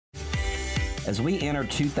As we enter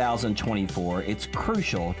 2024, it's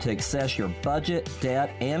crucial to assess your budget,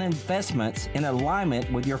 debt, and investments in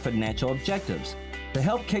alignment with your financial objectives. To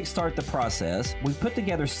help kickstart the process, we've put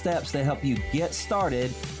together steps that help you get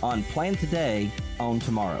started on Plan Today, Own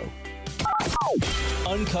Tomorrow.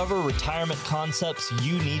 Uncover retirement concepts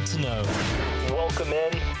you need to know. Welcome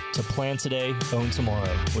in to Plan Today, Own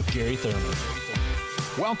Tomorrow with Gary Thurman.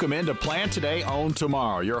 Welcome into Plan Today, Own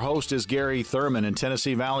Tomorrow. Your host is Gary Thurman. In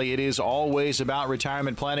Tennessee Valley, it is always about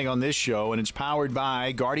retirement planning on this show, and it's powered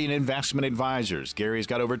by Guardian Investment Advisors. Gary's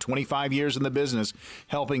got over 25 years in the business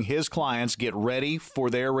helping his clients get ready for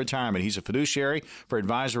their retirement. He's a fiduciary for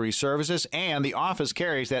advisory services, and the office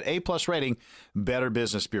carries that A-plus rating, Better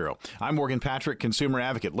Business Bureau. I'm Morgan Patrick, consumer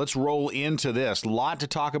advocate. Let's roll into this. A lot to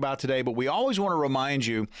talk about today, but we always want to remind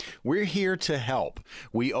you we're here to help.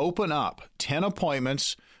 We open up 10 appointments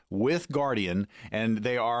with Guardian, and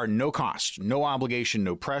they are no cost, no obligation,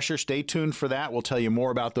 no pressure. Stay tuned for that. We'll tell you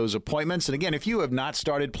more about those appointments. And again, if you have not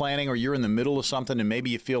started planning or you're in the middle of something and maybe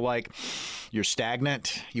you feel like you're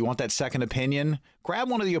stagnant, you want that second opinion, grab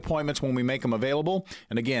one of the appointments when we make them available.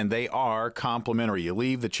 And again, they are complimentary. You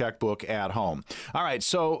leave the checkbook at home. All right,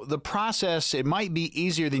 so the process, it might be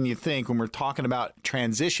easier than you think when we're talking about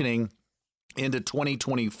transitioning into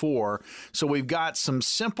 2024. So we've got some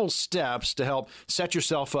simple steps to help set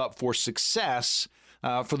yourself up for success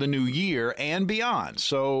for the new year and beyond.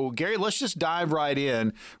 So, Gary, let's just dive right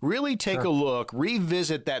in. Really take a look,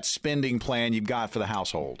 revisit that spending plan you've got for the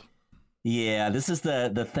household. Yeah, this is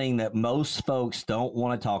the thing that most folks don't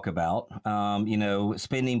want to talk about,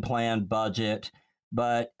 spending plan, budget.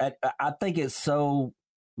 But I think it's so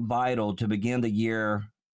vital to begin the year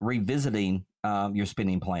revisiting your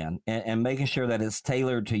spending plan and making sure that it's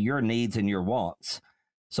tailored to your needs and your wants.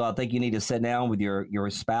 So I think you need to sit down with your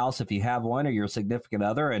spouse, if you have one, or your significant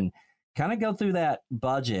other, and kind of go through that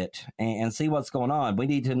budget and see what's going on. We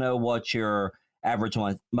need to know what your average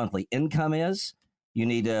monthly income is. You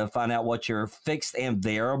need to find out what your fixed and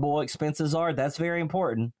variable expenses are. That's very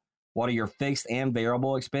important. What are your fixed and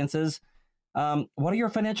variable expenses? What are your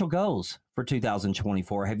financial goals for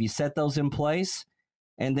 2024? Have you set those in place?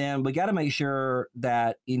 And then we got to make sure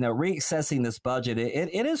that, reassessing this budget,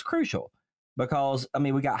 it is crucial because,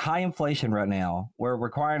 we got high inflation right now. We're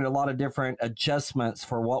requiring a lot of different adjustments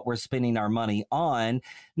for what we're spending our money on.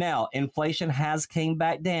 Now, inflation has came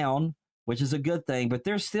back down, which is a good thing, but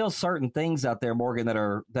there's still certain things out there, Morgan, that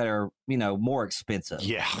are more expensive.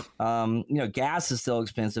 Yeah. Gas is still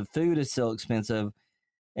expensive. Food is still expensive.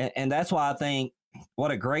 And that's why I think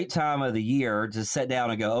what a great time of the year to sit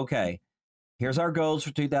down and go, okay, here's our goals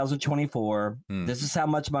for 2024. This is how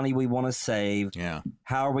much money we want to save. Yeah.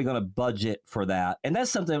 How are we going to budget for that? And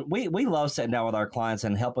that's something we love sitting down with our clients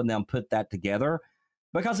and helping them put that together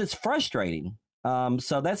because it's frustrating.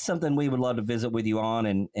 So that's something we would love to visit with you on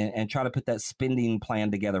and try to put that spending plan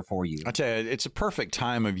together for you. I tell you, it's a perfect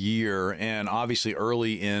time of year and obviously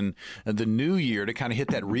early in the new year to kind of hit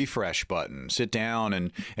that refresh button, sit down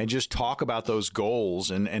and just talk about those goals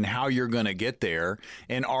and how you're going to get there.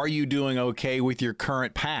 And are you doing okay with your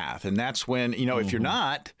current path? And that's when, if you're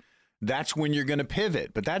not, that's when you're going to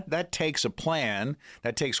pivot. But that takes a plan.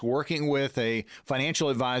 That takes working with a financial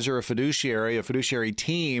advisor, a fiduciary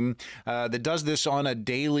team that does this on a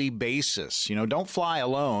daily basis. Don't fly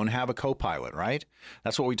alone. Have a co-pilot, right?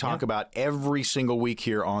 That's what we talk about every single week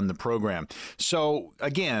here on the program. So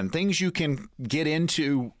again, things you can get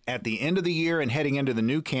into at the end of the year and heading into the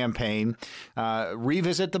new campaign.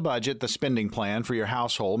 Revisit the budget, the spending plan for your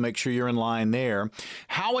household. Make sure you're in line there.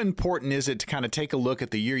 How important is it to kind of take a look at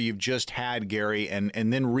the year you've just had, Gary, and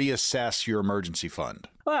then reassess your emergency fund?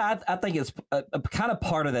 Well, I think it's a kind of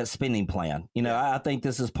part of that spending plan. I think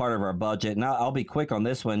this is part of our budget, and I'll be quick on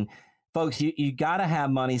this one. Folks, you got to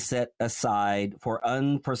have money set aside for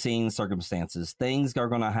unforeseen circumstances. Things are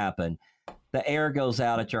going to happen. The air goes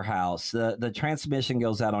out at your house. The transmission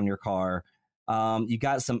goes out on your car. You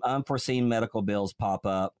got some unforeseen medical bills pop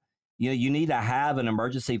up. You need to have an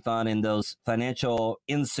emergency fund in those financial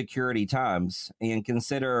insecurity times and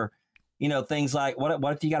consider, things like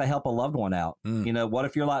what if you got to help a loved one out? What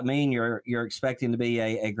if you're like me and you're expecting to be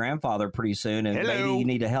a grandfather pretty soon and maybe you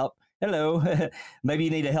need to help. Maybe you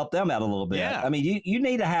need to help them out a little bit. Yeah. You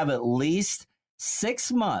need to have at least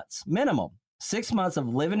 6 months, minimum 6 months of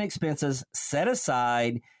living expenses set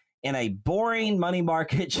aside in a boring money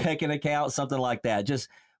market checking account, something like that. Just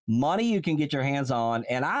money you can get your hands on.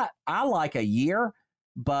 And I like a year,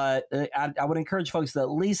 but I would encourage folks to at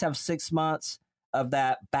least have 6 months of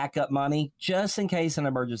that backup money just in case an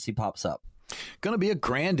emergency pops up. Going to be a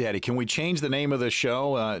granddaddy. Can we change the name of the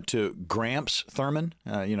show to Gramps Thurman?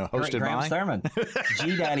 Hosted Gramps by Thurman.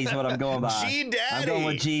 G Daddy's what I'm going by. G Daddy. I'm going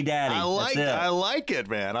with G Daddy. I like it,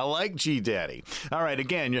 man. I like G Daddy. All right.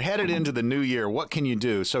 Again, you're headed into the new year. What can you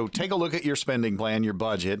do? So take a look at your spending plan, your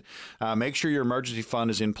budget. Make sure your emergency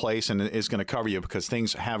fund is in place and is going to cover you because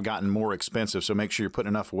things have gotten more expensive. So make sure you're putting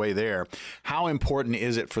enough away there. How important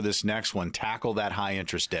is it for this next one? Tackle that high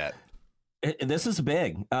interest debt. This is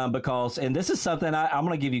big because, and this is something I'm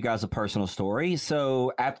going to give you guys a personal story.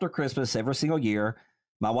 So after Christmas, every single year,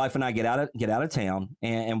 my wife and I get out of town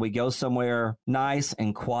and we go somewhere nice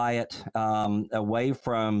and quiet, away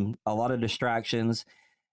from a lot of distractions.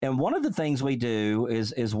 And one of the things we do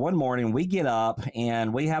is one morning we get up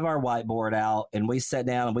and we have our whiteboard out and we sit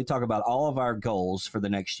down and we talk about all of our goals for the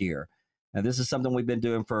next year. Now, this is something we've been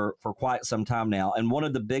doing for quite some time now. And one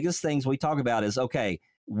of the biggest things we talk about is, okay,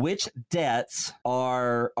 which debts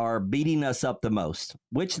are beating us up the most?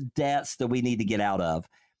 Which debts do we need to get out of?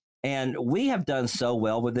 And we have done so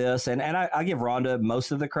well with this. And I give Rhonda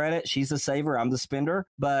most of the credit. She's the saver. I'm the spender.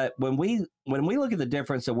 But when we look at the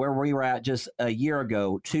difference of where we were at just a year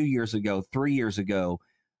ago, 2 years ago, 3 years ago,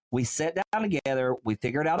 we sat down together, we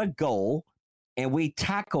figured out a goal, and we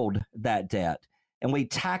tackled that debt. And we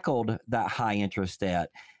tackled that high interest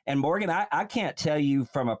debt. And Morgan, I can't tell you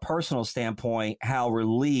from a personal standpoint how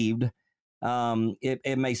relieved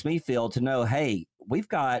it makes me feel to know, hey, we've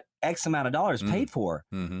got X amount of dollars paid for.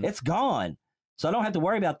 Mm-hmm. It's gone. So I don't have to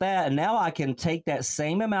worry about that. And now I can take that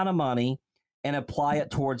same amount of money and apply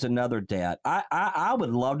it towards another debt. I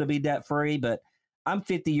would love to be debt free, but I'm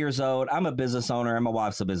 50 years old. I'm a business owner and my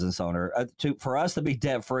wife's a business owner. For us to be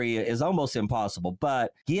debt free is almost impossible,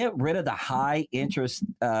 but get rid of the high interest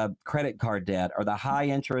credit card debt or the high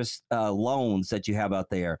interest loans that you have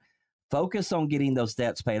out there. Focus on getting those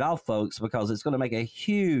debts paid off, folks, because it's going to make a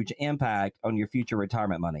huge impact on your future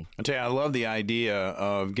retirement money. I tell you, I love the idea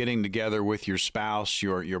of getting together with your spouse,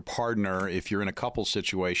 your partner, if you're in a couple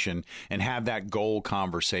situation, and have that goal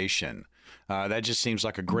conversation. That just seems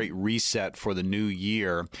like a great reset for the new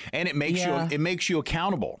year, and it makes you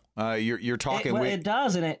accountable. You're talking. It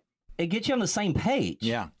does, and it gets you on the same page.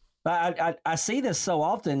 Yeah. I see this so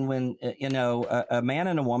often when a man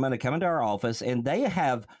and a woman are coming to our office and they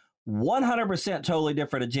have 100% totally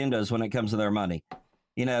different agendas when it comes to their money.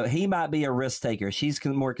 He might be a risk taker. She's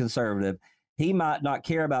more conservative. He might not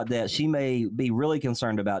care about debt. She may be really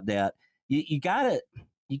concerned about debt. You got to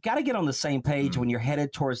get on the same page when you're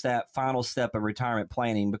headed towards that final step of retirement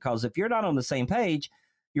planning, because if you're not on the same page,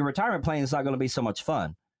 your retirement planning is not going to be so much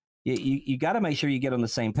fun. You got to make sure you get on the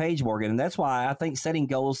same page, Morgan. And that's why I think setting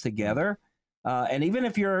goals together, and even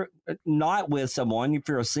if you're not with someone, if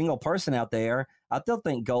you're a single person out there, I still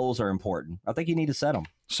think goals are important. I think you need to set them.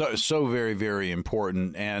 So very, very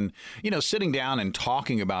important. And, sitting down and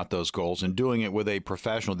talking about those goals and doing it with a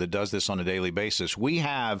professional that does this on a daily basis. We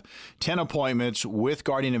have 10 appointments with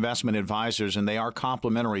Guardian Investment Advisors, and they are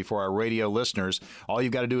complimentary for our radio listeners. All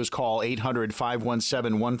you've got to do is call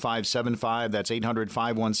 800-517-1575. That's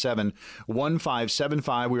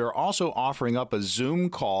 800-517-1575. We are also offering up a Zoom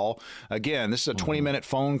call. Again, this is a 20-minute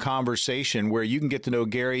phone conversation where you can get to know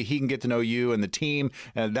Gary, he can get to know you and the team.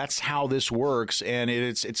 That's how this works. And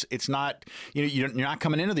it's not, you're not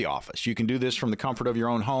coming into the office. You can do this from the comfort of your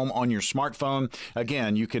own home on your smartphone.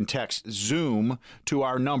 Again, you can text Zoom to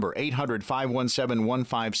our number,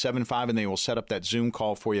 800-517-1575, and they will set up that Zoom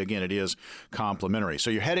call for you. Again, it is complimentary.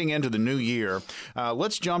 So you're heading into the new year.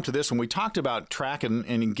 Let's jump to this one. We talked about tracking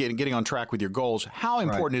and getting on track with your goals. How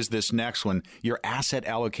important is this next one, your asset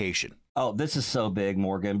allocation? Oh, this is so big,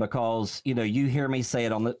 Morgan, because, you hear me say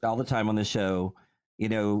it all the time on the show.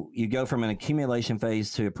 You go from an accumulation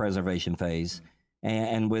phase to a preservation phase.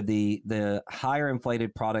 And with the higher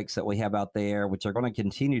inflated products that we have out there, which are going to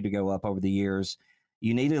continue to go up over the years,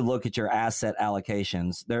 you need to look at your asset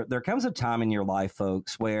allocations. There comes a time in your life,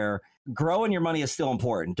 folks, where growing your money is still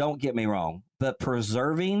important. Don't get me wrong. But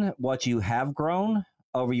preserving what you have grown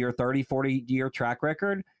over your 30, 40-year track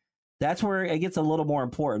record, that's where it gets a little more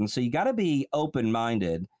important. So you got to be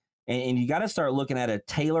open-minded. And you got to start looking at a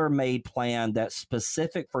tailor-made plan that's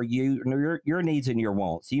specific for you, your needs and your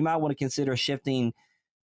wants. You might want to consider shifting,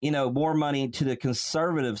 more money to the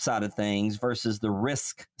conservative side of things versus the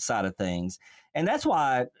risk side of things. And that's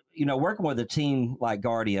why, working with a team like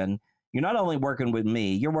Guardian, you're not only working with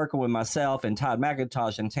me, you're working with myself and Todd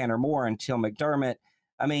McIntosh and Tanner Moore and Tim McDermott.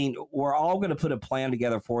 I mean, we're all going to put a plan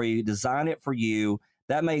together for you, design it for you.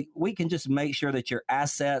 We can just make sure that your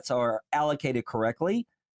assets are allocated correctly,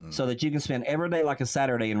 so that you can spend every day like a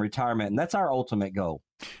Saturday in retirement. And that's our ultimate goal.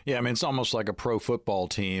 Yeah, I mean, it's almost like a pro football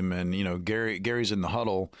team. And, Gary's in the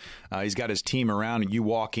huddle. He's got his team around, and you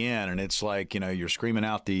walk in, and it's like, you're screaming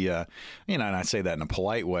out and I say that in a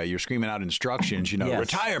polite way, you're screaming out instructions, Yes.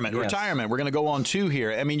 retirement. Yes. We're going to go on 2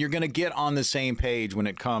 here. I mean, you're going to get on the same page when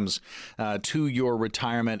it comes to your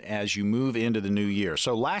retirement as you move into the new year.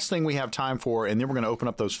 So last thing we have time for, and then we're going to open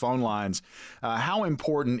up those phone lines. How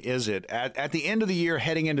important is it at the end of the year,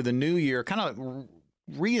 heading into the new year, kind of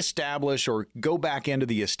reestablish or go back into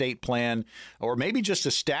the estate plan, or maybe just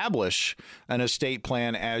establish an estate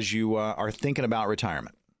plan as you are thinking about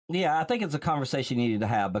retirement? Yeah, I think it's a conversation you need to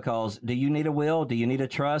have, because do you need a will? Do you need a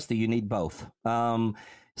trust? Do you need both?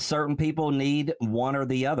 Certain people need one or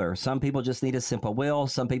the other. Some people just need a simple will.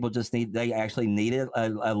 Some people they actually need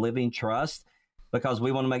a living trust, because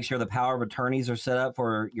we want to make sure the power of attorneys are set up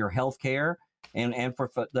for your health care and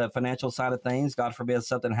for the financial side of things. God forbid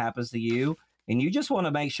something happens to you. And you just want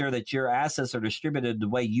to make sure that your assets are distributed the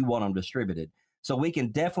way you want them distributed. So we can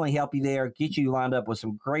definitely help you there, get you lined up with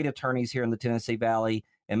some great attorneys here in the Tennessee Valley,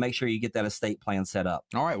 and make sure you get that estate plan set up.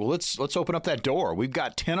 All right, well, let's open up that door. We've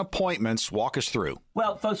got 10 appointments. Walk us through.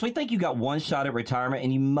 Well, folks, we think you got one shot at retirement,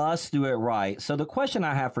 and you must do it right. So the question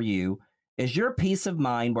I have for you is your peace of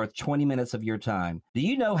mind worth 20 minutes of your time? Do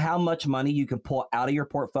you know how much money you can pull out of your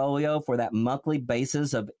portfolio for that monthly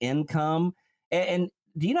basis of income? And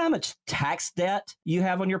do you know how much tax debt you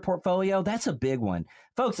have on your portfolio? That's a big one.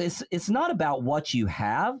 Folks, it's not about what you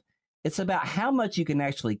have. It's about how much you can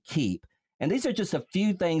actually keep. And these are just a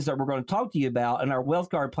few things that we're going to talk to you about in our Wealth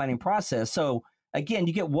Guard planning process. So again,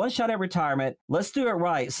 you get one shot at retirement. Let's do it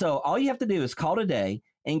right. So all you have to do is call today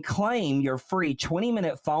and claim your free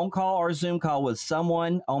 20-minute phone call or Zoom call with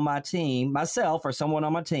someone on my team, myself or someone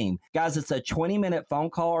on my team. Guys, it's a 20-minute phone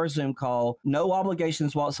call or Zoom call, no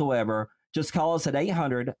obligations whatsoever. Just call us at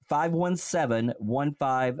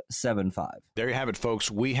 800-517-1575. There you have it, folks.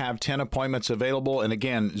 We have 10 appointments available. And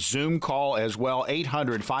again, Zoom call as well,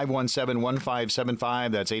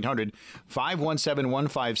 800-517-1575. That's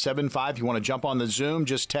 800-517-1575. If you want to jump on the Zoom,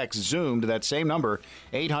 just text Zoom to that same number,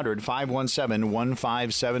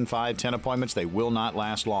 800-517-1575. 10 appointments. They will not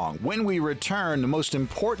last long. When we return, the most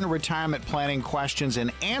important retirement planning questions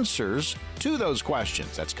and answers to those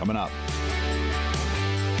questions. That's coming up.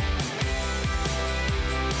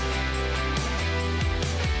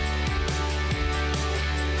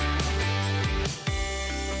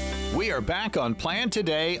 We are back on Plan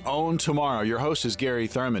Today, Own Tomorrow. Your host is Gary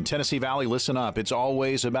Thurman. Tennessee Valley, listen up. It's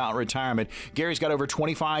always about retirement. Gary's got over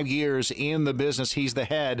 25 years in the business. He's the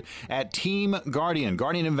head at Team Guardian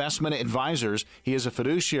Investment Advisors. He is a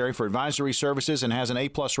fiduciary for advisory services and has an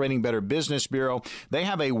A-plus rating, Better Business Bureau. They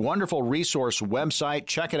have a wonderful resource website.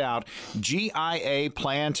 Check it out,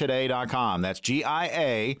 GIAPlantoday.com. That's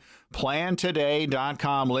GIA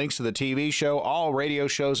plantoday.com. Links to the TV show, all radio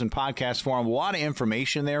shows and podcast form. A lot of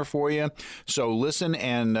information there for you. So listen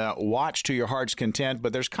and watch to your heart's content,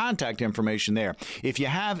 but there's contact information there. If you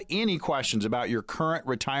have any questions about your current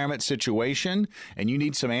retirement situation and you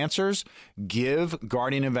need some answers, give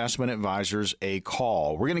Guardian Investment Advisors a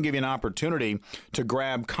call. We're going to give you an opportunity to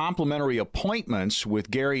grab complimentary appointments with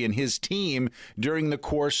Gary and his team during the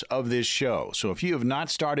course of this show. So if you have not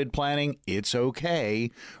started planning, it's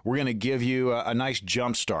okay. We're going to give you a nice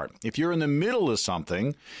jump start. If you're in the middle of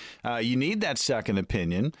something, you need that second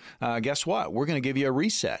opinion, guess what? We're going to give you a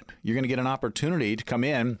reset. You're going to get an opportunity to come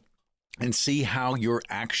in and see how you're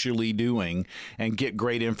actually doing and get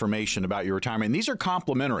great information about your retirement. And these are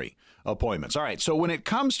complimentary appointments. All right, so when it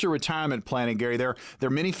comes to retirement planning, Gary, there are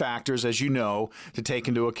many factors, as you know, to take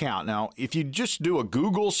into account. Now, if you just do a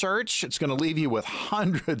Google search, it's going to leave you with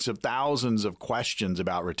hundreds of thousands of questions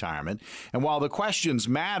about retirement. And while the questions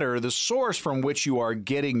matter, the source from which you are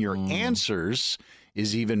getting your answers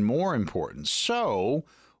is even more important. So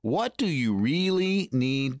what do you really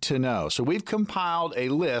need to know? So we've compiled a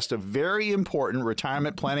list of very important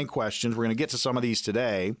retirement planning questions. We're going to get to some of these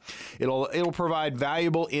today. It'll provide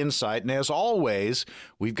valuable insight. And as always,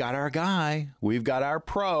 we've got our guy, we've got our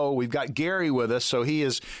pro, we've got Gary with us, so he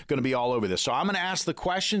is going to be all over this. So I'm going to ask the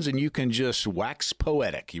questions, and you can just wax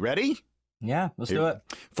poetic. You ready? Yeah, let's do it.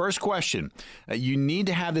 First question. You need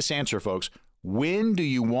to have this answer, folks. When do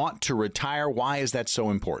you want to retire? Why is that so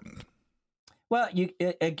important? Well,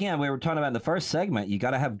 again, we were talking about in the first segment, you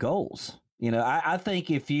got to have goals. I think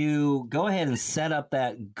if you go ahead and set up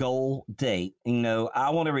that goal date, I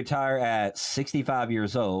want to retire at 65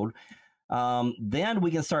 years old, then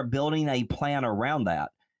we can start building a plan around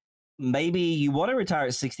that. Maybe you want to retire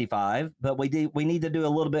at 65, but we need to do a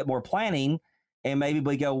little bit more planning. And maybe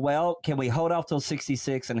we go, well, can we hold off till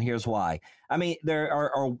 66? And here's why. I mean,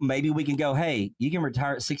 or maybe we can go, hey, you can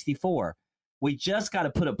retire at 64. We just got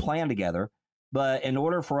to put a plan together. But in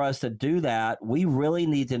order for us to do that, we really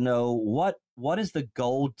need to know what is the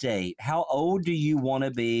goal date? How old do you want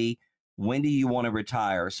to be? When do you want to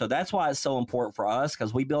retire? So that's why it's so important for us,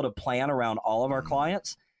 because we build a plan around all of our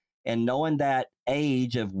clients, and knowing that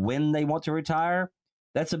age of when they want to retire,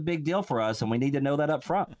 that's a big deal for us, and we need to know that up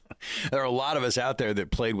front. There are a lot of us out there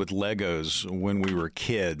that played with Legos when we were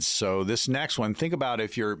kids. So this next one, think about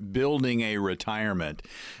if you're building a retirement.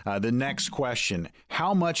 The next question,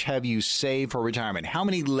 how much have you saved for retirement? How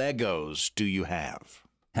many Legos do you have?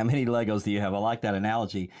 How many Legos do you have? I like that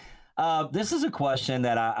analogy. This is a question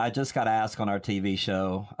that I just got asked on our TV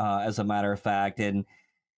show, as a matter of fact. And,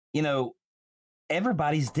 you know,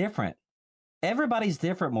 everybody's different. Everybody's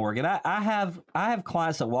different, Morgan. I have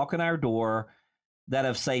clients that walk in our door that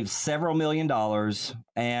have saved several $1 million,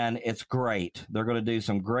 and it's great. They're going to do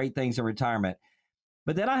some great things in retirement.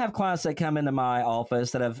 But then I have clients that come into my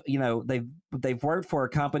office that have, you know, they've worked for a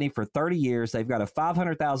company for 30 years. They've got a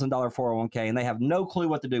 $500,000 401k, and they have no clue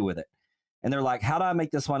what to do with it. And they're like, how do I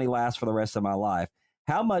make this money last for the rest of my life?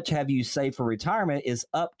 How much have you saved for retirement is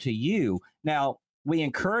up to you. Now, we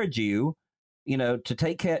encourage you, you know, to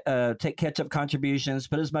take catch-up contributions,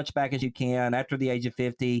 put as much back as you can after the age of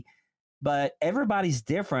 50. But everybody's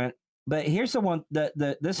different. But here's the one,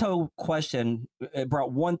 this whole question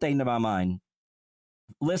brought one thing to my mind.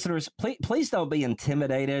 Listeners, please don't be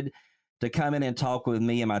intimidated to come in and talk with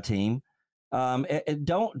me and my team.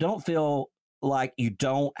 Don't feel like you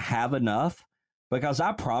don't have enough, because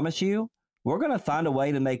I promise you, we're going to find a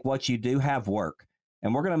way to make what you do have work,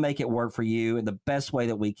 and we're going to make it work for you in the best way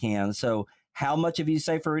that we can. So how much have you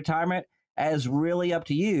saved for retirement is really up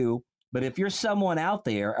to you. But if you're someone out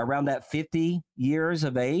there around that 50 years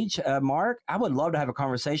of age mark, I would love to have a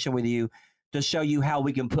conversation with you to show you how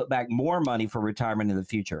we can put back more money for retirement in the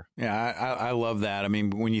future. Yeah, I love that. I mean,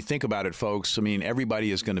 when you think about it, folks, I mean,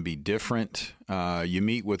 everybody is going to be different. You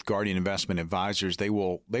meet with Guardian Investment Advisors. They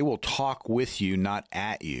will talk with you, not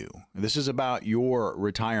at you. This is about your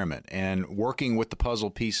retirement and working with the puzzle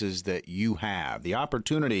pieces that you have. The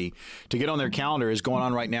opportunity to get on their calendar is going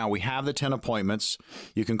on right now. We have the 10 appointments.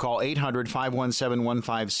 You can call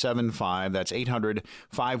 800-517-1575. That's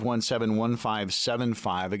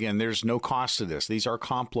 800-517-1575. Again, there's no cost to this. These are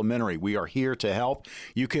complimentary. We are here to help.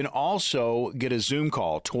 You can also get a Zoom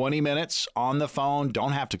call, 20 minutes on the phone.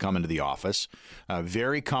 Don't have to come into the office.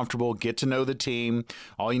 Very comfortable. Get to know the team.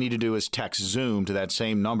 All you need to do is text Zoom to that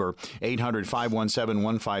same number,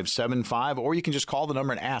 800-517-1575, or you can just call the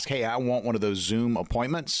number and ask, hey, I want one of those Zoom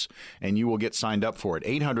appointments, and you will get signed up for it.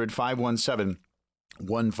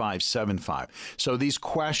 800-517-1575. So these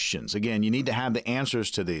questions, again, you need to have the answers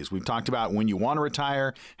to these. We've talked about when you want to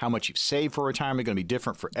retire, how much you've saved for retirement, going to be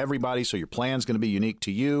different for everybody, so your plan's going to be unique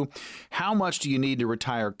to you. How much do you need to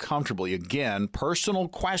retire comfortably? Again, personal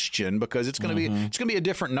question, because it's going to be a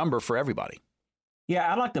different number for everybody.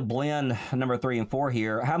 Yeah, I'd like to blend number 3 and 4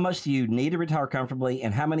 here. How much do you need to retire comfortably,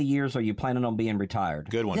 and how many years are you planning on being retired?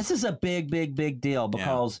 Good one. This is a big, big, big deal,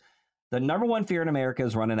 because the number one fear in America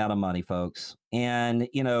is running out of money, folks. And,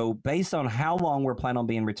 you know, based on how long we're planning on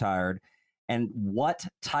being retired and what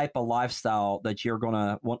type of lifestyle that you're going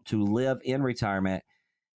to want to live in retirement,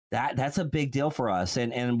 that's a big deal for us.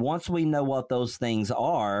 And once we know what those things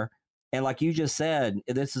are, and like you just said,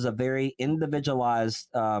 this is a very individualized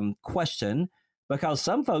question, because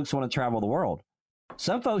some folks want to travel the world.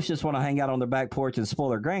 Some folks just want to hang out on their back porch and spoil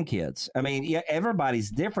their grandkids. I mean, yeah,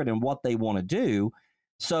 everybody's different in what they want to do.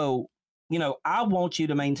 So, you know, I want you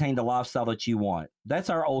to maintain the lifestyle that you want. That's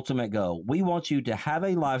our ultimate goal. We want you to have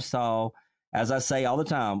a lifestyle, as I say all the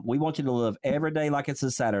time, we want you to live every day like it's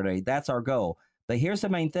a Saturday. That's our goal. But here's the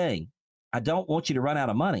main thing. I don't want you to run out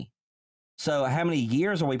of money. So how many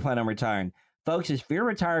years are we planning on retiring? Folks, if you're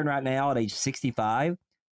retiring right now at age 65,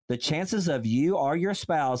 the chances of you or your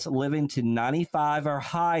spouse living to 95 or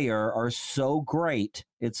higher are so great,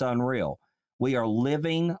 it's unreal. We are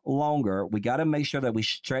living longer. We got to make sure that we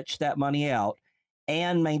stretch that money out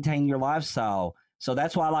and maintain your lifestyle. So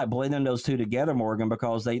that's why I like blending those two together, Morgan,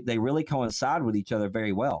 because they really coincide with each other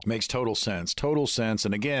very well. Makes total sense. Total sense.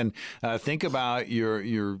 And again, think about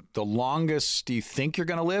the longest you think you're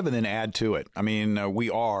going to live, and then add to it. I mean,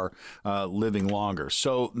 we are living longer.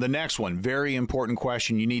 So the next one, very important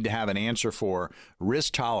question you need to have an answer for: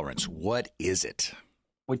 risk tolerance. What is it?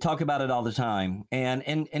 We talk about it all the time.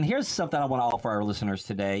 And here's something I want to offer our listeners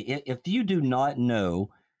today. If you do not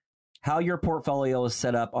know how your portfolio is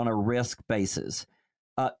set up on a risk basis,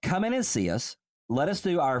 come in and see us. Let us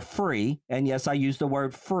do our free, and yes, I use the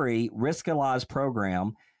word free, Riskalyze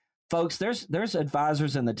program. Folks, there's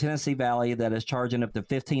advisors in the Tennessee Valley that is charging up to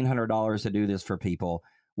 $1,500 to do this for people.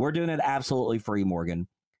 We're doing it absolutely free, Morgan.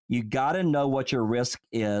 You got to know what your risk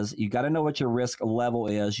is. You got to know what your risk level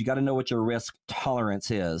is. You got to know what your risk tolerance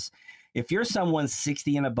is. If you're someone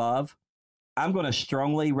 60 and above, I'm going to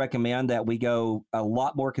strongly recommend that we go a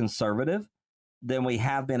lot more conservative than we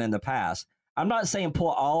have been in the past. I'm not saying pull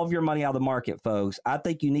all of your money out of the market, folks. I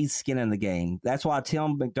think you need skin in the game. That's why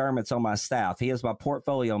Tim McDermott's on my staff. He is my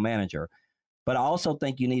portfolio manager. But I also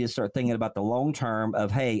think you need to start thinking about the long term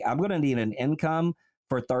of, hey, I'm going to need an income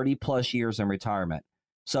for 30 plus years in retirement.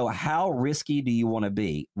 So how risky do you want to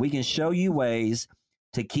be? We can show you ways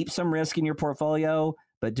to keep some risk in your portfolio,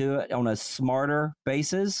 but do it on a smarter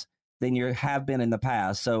basis than you have been in the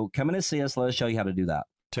past. So come in and see us. Let us show you how to do that.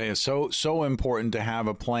 Tell you, so important to have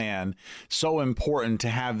a plan, so important to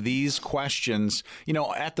have these questions,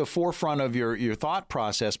 at the forefront of your thought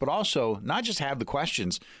process, but also not just have the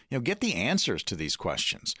questions, get the answers to these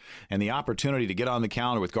questions. And the opportunity to get on the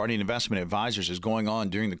calendar with Guardian Investment Advisors is going on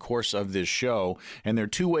during the course of this show. And there are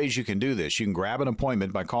two ways you can do this. You can grab an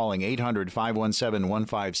appointment by calling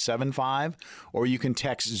 800-517-1575, or you can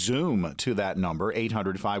text Zoom to that number,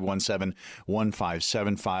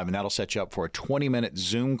 800-517-1575, and that'll set you up for a 20-minute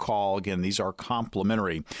Zoom call. Again, these are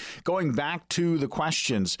complimentary. Going back to the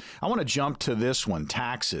questions, I want to jump to this one,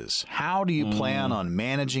 taxes. How do you plan on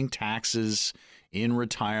managing taxes in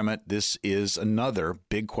retirement? This is another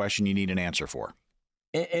big question you need an answer for.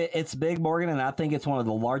 It's big, Morgan, and I think it's one of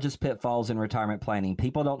the largest pitfalls in retirement planning.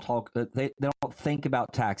 People don't they don't think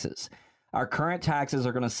about taxes. Our current taxes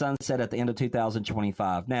are going to sunset at the end of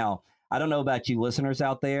 2025. Now, I don't know about you listeners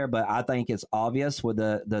out there, but I think it's obvious with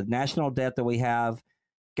the national debt that we have.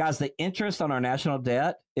 Guys, the interest on our national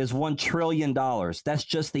debt is $1 trillion. That's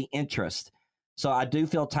just the interest. So I do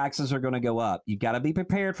feel taxes are going to go up. You got to be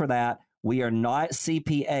prepared for that. We are not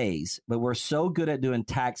CPAs, but we're so good at doing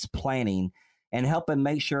tax planning and helping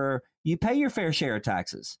make sure you pay your fair share of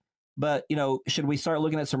taxes. But, should we start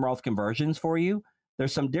looking at some Roth conversions for you?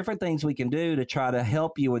 There's some different things we can do to try to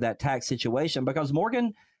help you with that tax situation because,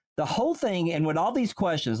 Morgan, the whole thing, and with all these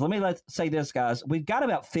questions, let's say this, guys. We've got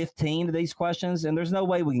about 15 of these questions, and there's no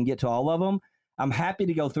way we can get to all of them. I'm happy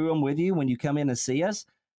to go through them with you when you come in and see us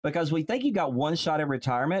because we think you got one shot at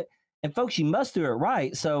retirement. And, folks, you must do it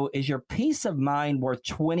right. So is your peace of mind worth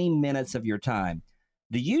 20 minutes of your time?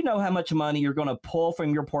 Do you know how much money you're going to pull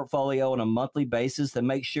from your portfolio on a monthly basis to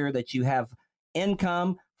make sure that you have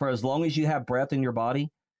income for as long as you have breath in your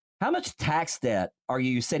body? How much tax debt are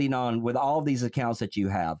you sitting on with all of these accounts that you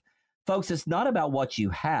have? Folks, it's not about what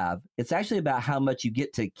you have. It's actually about how much you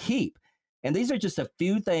get to keep. And these are just a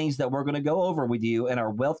few things that we're going to go over with you in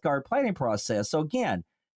our Wealth Guard planning process. So again,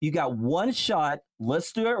 you got one shot.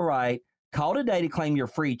 Let's do it right. Call today to claim your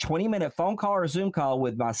free 20-minute phone call or Zoom call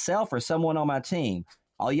with myself or someone on my team.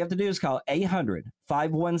 All you have to do is call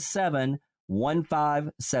 800-517-1575.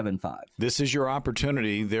 This is your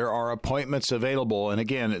opportunity. There are appointments available. And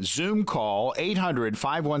again, Zoom call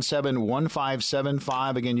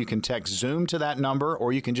 800-517-1575. Again, you can text Zoom to that number,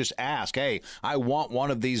 or you can just ask, hey, I want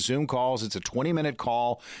one of these Zoom calls. It's a 20-minute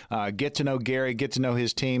call. Get to know Gary, get to know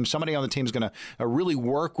his team. Somebody on the team is going to really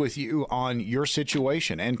work with you on your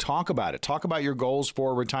situation and talk about it. Talk about your goals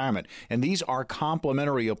for retirement. And these are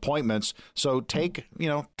complimentary appointments. So take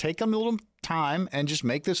them a little time and just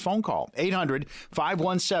make this phone call.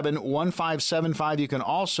 800-517-1575. You can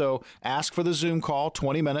also ask for the Zoom call,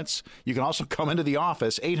 20 minutes. You can also come into the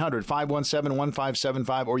office,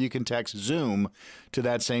 800-517-1575, or you can text Zoom to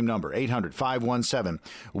that same number,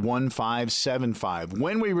 800-517-1575.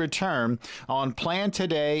 When we return on Plan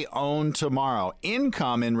Today, Own Tomorrow,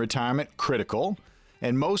 income in retirement critical.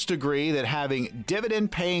 And most agree that having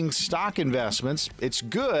dividend-paying stock investments, it's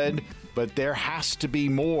good, but there has to be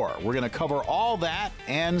more. We're going to cover all that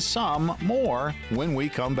and some more when we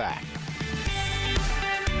come back.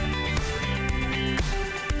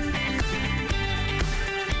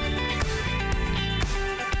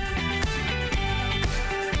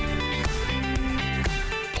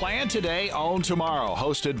 Plan Today, Own Tomorrow,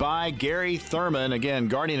 hosted by Gary Thurman. Again,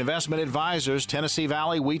 Guardian Investment Advisors, Tennessee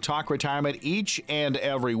Valley. We talk retirement each and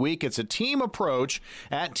every week. It's a team approach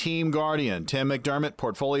at Team Guardian. Tim McDermott,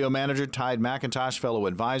 Portfolio Manager, Tide McIntosh, Fellow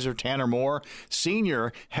Advisor, Tanner Moore,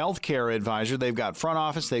 Senior Healthcare Advisor. They've got front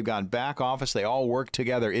office, they've got back office. They all work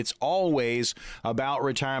together. It's always about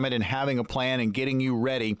retirement and having a plan and getting you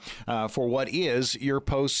ready for what is your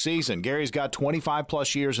postseason. Gary's got 25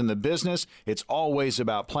 plus years in the business. It's always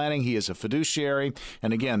about planning. He is a fiduciary.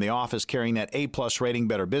 And again, the office carrying that A-plus rating,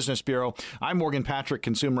 Better Business Bureau. I'm Morgan Patrick,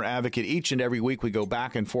 consumer advocate. Each and every week we go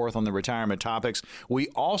back and forth on the retirement topics. We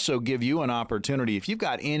also give you an opportunity. If you've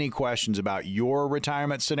got any questions about your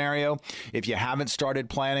retirement scenario, if you haven't started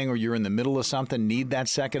planning or you're in the middle of something, need that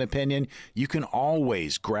second opinion, you can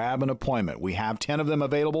always grab an appointment. We have 10 of them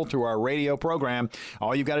available through our radio program.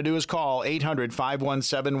 All you've got to do is call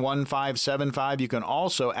 800-517-1575. You can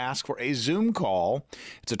also ask for a Zoom call.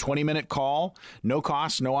 It's a 20-minute call, no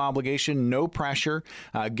cost, no obligation, no pressure.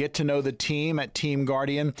 Get to know the team at Team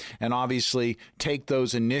Guardian and obviously take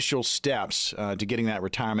those initial steps to getting that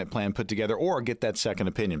retirement plan put together or get that second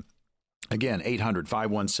opinion. Again,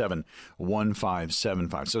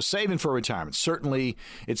 800-517-1575. So saving for retirement. Certainly,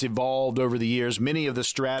 it's evolved over the years. Many of the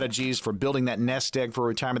strategies for building that nest egg for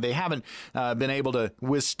retirement, they haven't been able to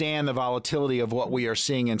withstand the volatility of what we are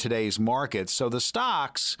seeing in today's market. So the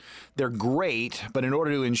stocks, they're great, but in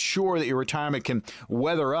order to ensure that your retirement can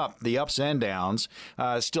weather up the ups and downs,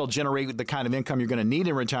 still generate the kind of income you're going to need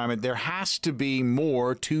in retirement, there has to be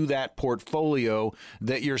more to that portfolio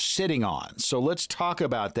that you're sitting on. So let's talk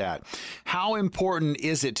about that. How important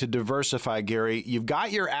is it to diversify, Gary? You've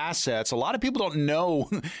got your assets. A lot of people don't know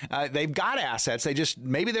they've got assets.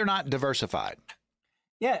 Maybe they're not diversified.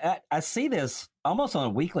 Yeah, I see this almost on a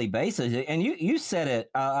weekly basis. And you said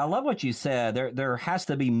it. I love what you said. There has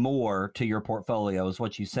to be more to your portfolio is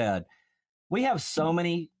what you said. We have so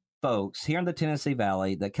many folks here in the Tennessee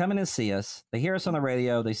Valley that come in and see us. They hear us on the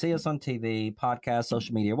radio. They see us on TV, podcast,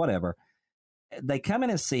 social media, whatever. They come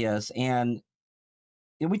in and see us, and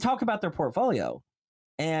we talk about their portfolio,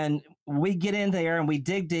 and we get in there and we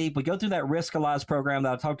dig deep. We go through that Riskalyze program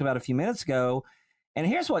that I talked about a few minutes ago. And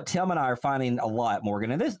here's what Tim and I are finding a lot,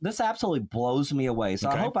 Morgan. And this absolutely blows me away. So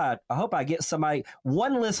okay. I hope I get somebody,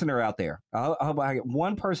 one listener out there. I hope I get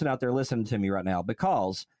one person out there listening to me right now,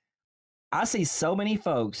 because I see so many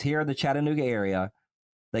folks here in the Chattanooga area.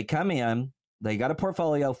 They come in, they got a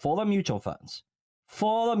portfolio full of mutual funds,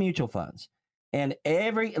 and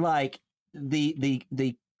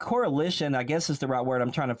the correlation, I guess is the right word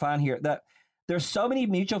I'm trying to find here, that there's so many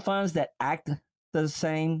mutual funds that act the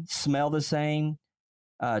same, smell the same,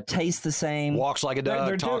 taste the same. Walks like a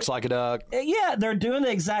duck, talks like a duck. Yeah, they're doing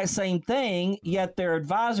the exact same thing, yet their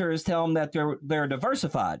advisors tell them that they're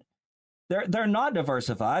diversified. They're not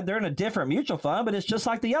diversified. They're in a different mutual fund, but it's just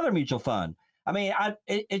like the other mutual fund. I mean,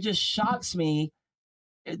 it just shocks me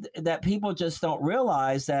that people just don't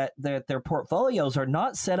realize that their portfolios are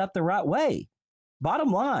not set up the right way.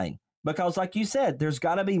 Bottom line, because like you said, there's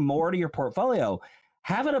got to be more to your portfolio.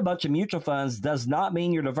 Having a bunch of mutual funds does not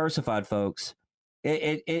mean you're diversified, folks.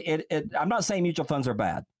 I'm not saying mutual funds are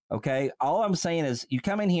bad, okay? All I'm saying is you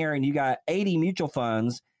come in here and you got 80 mutual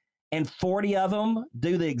funds and 40 of them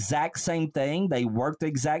do the exact same thing. They work the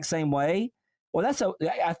exact same way. Well, I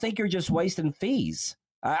think you're just wasting fees.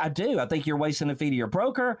 I do. I think you're wasting a fee to your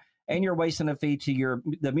broker and you're wasting a fee to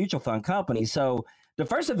the mutual fund company. So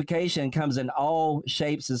diversification comes in all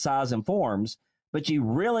shapes and sizes and forms, but you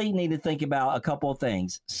really need to think about a couple of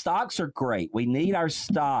things. Stocks are great. We need our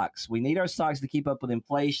stocks. We need our stocks to keep up with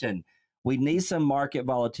inflation. We need some market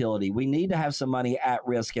volatility. We need to have some money at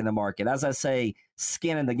risk in the market. As I say,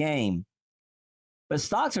 skin in the game. But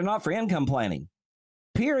stocks are not for income planning,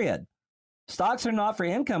 period. Stocks are not for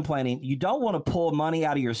income planning. You don't want to pull money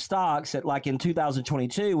out of your stocks like in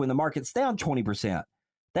 2022 when the market's down 20%.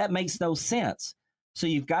 That makes no sense. So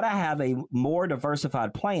you've got to have a more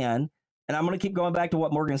diversified plan. And I'm going to keep going back to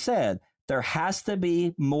what Morgan said. There has to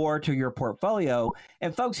be more to your portfolio.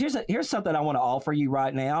 And folks, here's something I want to offer you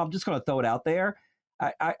right now. I'm just going to throw it out there.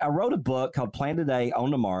 I wrote a book called Plan Today,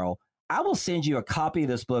 Own Tomorrow. I will send you a copy of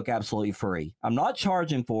this book absolutely free. I'm not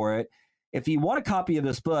charging for it. If you want a copy of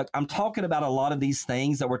this book, I'm talking about a lot of these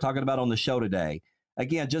things that we're talking about on the show today.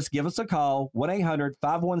 Again, just give us a call,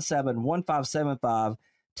 1-800-517-1575.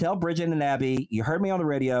 Tell Bridget and Abby, you heard me on the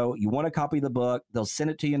radio, you want a copy of the book, they'll send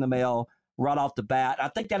it to you in the mail right off the bat. I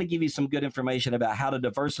think that'll give you some good information about how to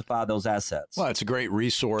diversify those assets. Well, it's a great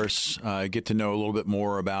resource. Get to know a little bit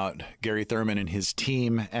more about Gary Thurman and his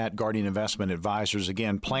team at Guardian Investment Advisors.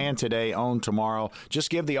 Again, Plan Today, Own Tomorrow. Just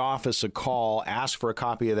give the office a call. Ask for a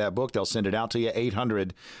copy of that book. They'll send it out to you.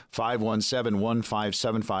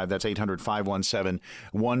 800-517-1575. That's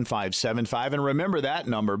 800-517-1575. And remember that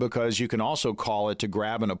number because you can also call it to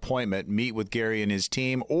grab an appointment, meet with Gary and his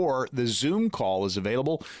team, or the Zoom call is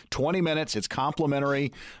available. 20 minutes. It's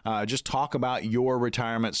complimentary. Just talk about your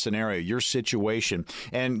retirement scenario, your situation,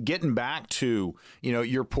 and getting back to,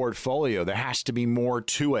 your portfolio. There has to be more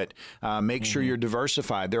to it. Make sure you're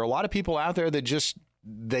diversified. There are a lot of people out there that just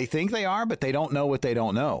they think they are, but they don't know what they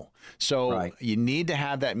don't know. So Right. you need to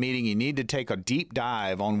have that meeting. You need to take a deep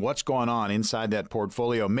dive on what's going on inside that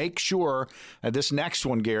portfolio. Make sure this next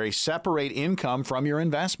one, Gary, separate income from your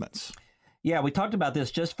investments. Yeah, we talked about this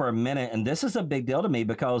just for a minute, and this is a big deal to me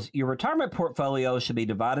because your retirement portfolio should be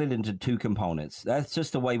divided into two components. That's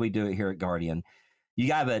just the way we do it here at Guardian.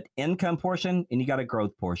 You have an income portion and you got a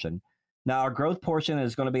growth portion. Now, our growth portion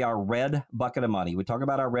is going to be our red bucket of money. We talk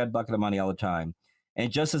about our red bucket of money all the time.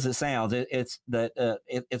 And just as it sounds, it's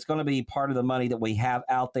going to be part of the money that we have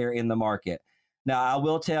out there in the market. Now, I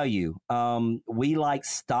will tell you, we like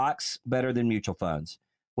stocks better than mutual funds.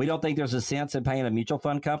 We don't think there's a sense in paying a mutual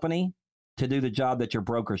fund company to do the job that your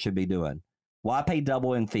broker should be doing. Why pay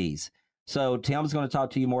double in fees? So Tim's going to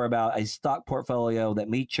talk to you more about a stock portfolio that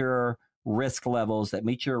meets your risk levels, that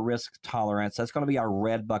meets your risk tolerance. That's going to be our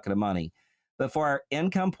red bucket of money. But for our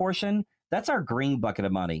income portion, that's our green bucket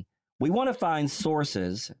of money. We want to find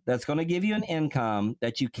sources that's going to give you an income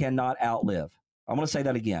that you cannot outlive. I want to say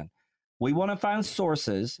that again. We want to find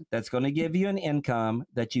sources that's going to give you an income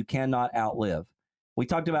that you cannot outlive. We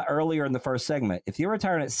talked about earlier in the first segment. If you're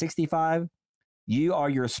retiring at 65, you or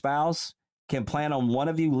your spouse can plan on one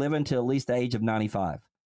of you living to at least the age of 95.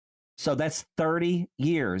 So that's 30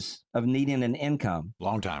 years of needing an income.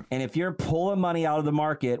 Long time. And if you're pulling money out of the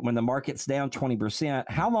market when the market's down 20%,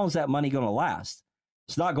 how long is that money going to last?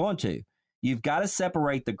 It's not going to. You've got to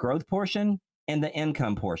separate the growth portion and the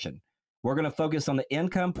income portion. We're going to focus on the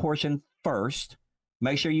income portion first.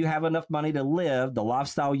 Make sure you have enough money to live the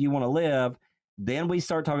lifestyle you want to live. Then we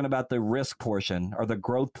start talking about the risk portion or the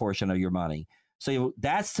growth portion of your money. So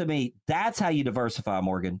that's, to me, that's how you diversify,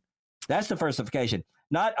 Morgan. That's diversification.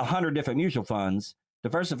 Not 100 different mutual funds.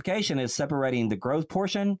 Diversification is separating the growth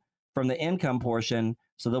portion from the income portion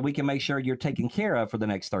so that we can make sure you're taken care of for the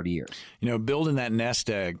next 30 years. You know, building that nest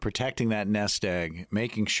egg, protecting that nest egg,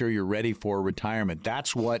 making sure you're ready for retirement.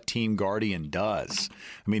 That's what Team Guardian does.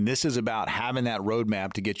 I mean, this is about having that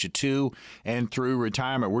roadmap to get you to and through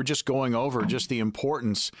retirement. We're just going over just the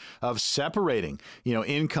importance of separating, you know,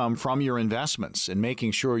 income from your investments and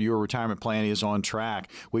making sure your retirement plan is on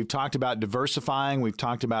track. We've talked about diversifying. We've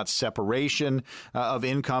talked about separation of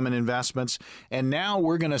income and investments. And now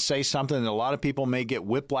we're going to say something that a lot of people may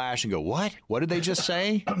get whiplash and go, what? What did they just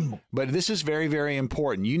say? But this is very, very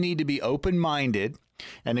important. You need to be open-minded.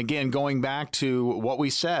 And again, going back to what we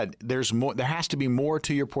said, there's more. There has to be more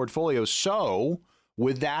to your portfolio. So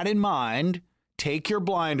with that in mind, take your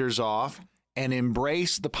blinders off and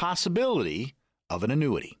embrace the possibility of an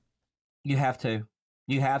annuity. You have to.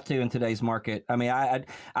 You have to in today's market. I mean,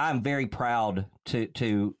 I'm very proud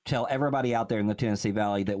to tell everybody out there in the Tennessee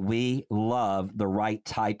Valley that we love the right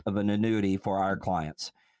type of an annuity for our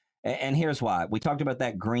clients. And here's why. We talked about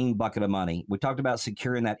that green bucket of money. We talked about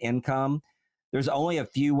securing that income. There's only a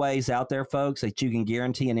few ways out there, folks, that you can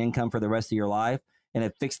guarantee an income for the rest of your life. And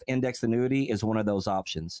a fixed index annuity is one of those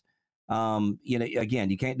options. You know, again,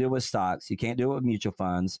 you can't do it with stocks. You can't do it with mutual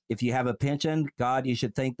funds. If you have a pension, God, you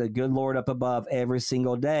should thank the good Lord up above every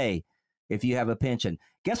single day if you have a pension.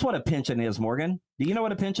 Guess what a pension is, Morgan? Do you know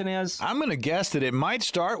what a pension is? I'm going to guess that it might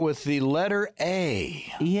start with the letter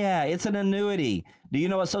A. Yeah, it's an annuity. Do you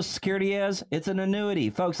know what Social Security is? It's an annuity.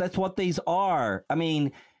 Folks, that's what these are. I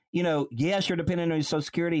mean, you know, yes, you're dependent on your Social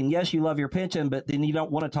Security, and yes, you love your pension, but then you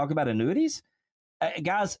don't want to talk about annuities?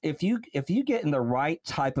 Guys, if you get in the right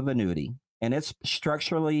type of annuity and it's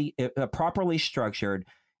structurally properly structured,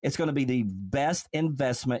 it's going to be the best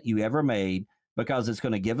investment you ever made because it's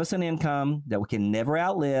going to give us an income that we can never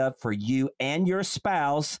outlive for you and your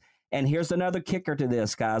spouse. And here's another kicker to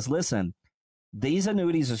this, guys. Listen, these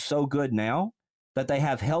annuities are so good now that they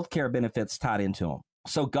have healthcare benefits tied into them.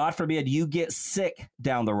 So God forbid you get sick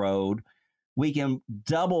down the road, we can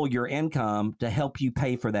double your income to help you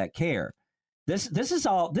pay for that care. This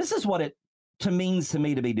is what it means to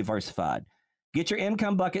me to be diversified. Get your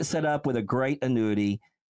income bucket set up with a great annuity.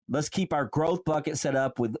 Let's keep our growth bucket set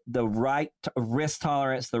up with the right risk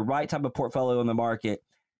tolerance, the right type of portfolio in the market.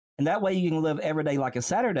 And that way you can live every day like a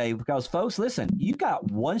Saturday because, folks, listen, you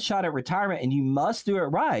got one shot at retirement and you must do it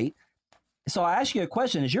right. So I ask you a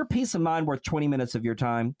question. Is your peace of mind worth 20 minutes of your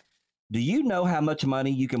time? Do you know how much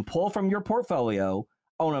money you can pull from your portfolio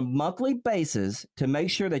on a monthly basis to make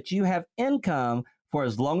sure that you have income for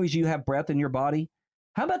as long as you have breath in your body?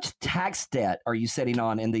 How much tax debt are you sitting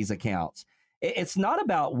on in these accounts? It's not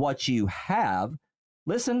about what you have.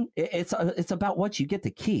 Listen, it's about what you get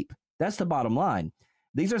to keep. That's the bottom line.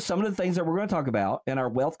 These are some of the things that we're going to talk about in our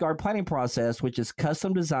Wealth Guard planning process, which is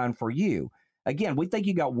custom designed for you. Again, we think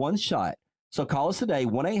you got one shot. So call us today,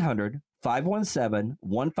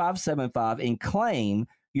 1-800-517-1575, and claim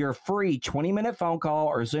your free 20-minute phone call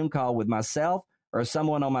or Zoom call with myself or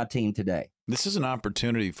someone on my team today. This is an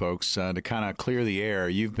opportunity, folks, to kind of clear the air.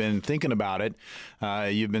 You've been thinking about it.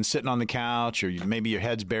 You've been sitting on the couch, or maybe your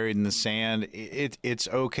head's buried in the sand. It's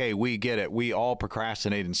okay. We get it. We all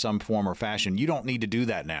procrastinate in some form or fashion. You don't need to do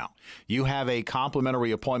that now. You have a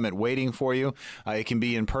complimentary appointment waiting for you. It can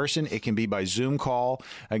be in person. It can be by Zoom call.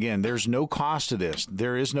 Again, there's no cost to this.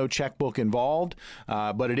 There is no checkbook involved,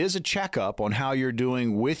 but it is a checkup on how you're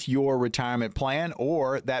doing with your retirement plan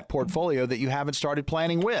or that portfolio that you haven't started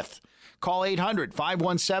planning with. Call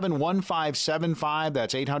 800-517-1575.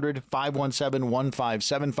 That's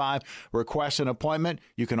 800-517-1575. Request an appointment.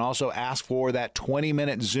 You can also ask for that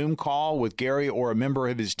 20-minute Zoom call with Gary or a member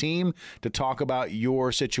of his team to talk about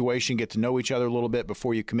your situation, get to know each other a little bit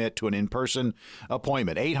before you commit to an in-person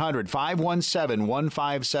appointment.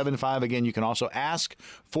 800-517-1575. Again, you can also ask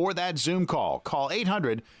for that Zoom call. Call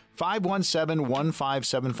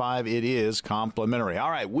 800-517-1575. It is complimentary.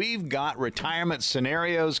 All right, we've got retirement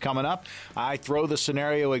scenarios coming up. I throw the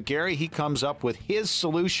scenario at Gary. He comes up with his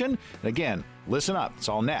solution. And again, listen up. It's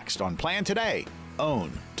all next on Plan Today,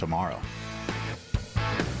 Own Tomorrow.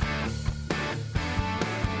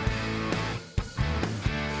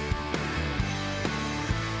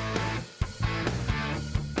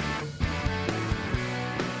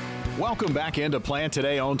 Welcome back into Plan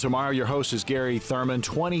Today, Own Tomorrow. Your host is Gary Thurman,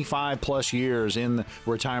 25 plus years in the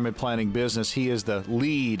retirement planning business. He is the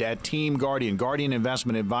lead at Team Guardian, Guardian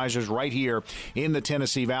Investment Advisors right here in the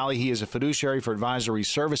Tennessee Valley. He is a fiduciary for advisory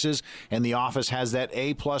services, and the office has that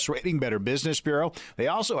A-plus rating, Better Business Bureau. They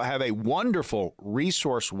also have a wonderful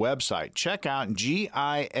resource website. Check out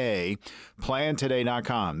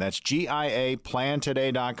GIAPlantoday.com. That's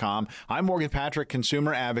GIAPlantoday.com. I'm Morgan Patrick,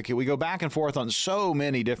 consumer advocate. We go back and forth on so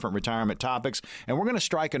many different retirement topics, and we're going to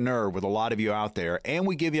strike a nerve with a lot of you out there, and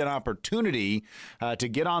we give you an opportunity to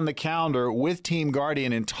get on the calendar with Team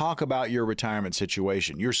Guardian and talk about your retirement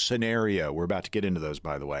situation, your scenario. We're about to get into those,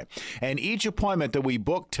 by the way. And each appointment that we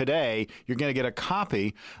book today, you're going to get a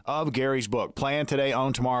copy of Gary's book, Plan Today,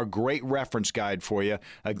 Own Tomorrow. Great reference guide for you.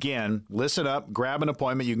 Again, listen up, grab an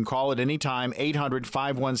appointment. You can call at any time,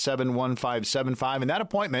 800-517-1575, and that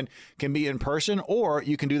appointment can be in person, or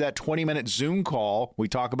you can do that 20-minute Zoom call. We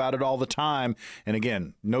talk about it all the time. And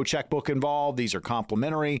again, no checkbook involved. These are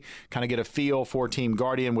complimentary. Kind of get a feel for Team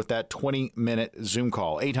Guardian with that 20-minute Zoom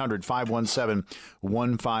call.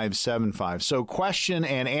 800-517-1575. So question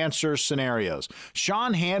and answer scenarios.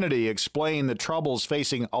 Sean Hannity explained the troubles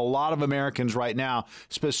facing a lot of Americans right now,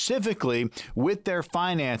 specifically with their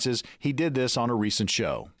finances. He did this on a recent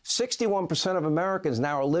show. 61% of Americans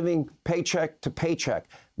now are living paycheck to paycheck.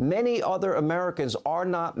 Many other Americans are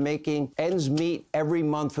not making ends meet every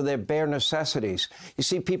month for their bare necessities. You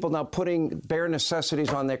see people now putting bare necessities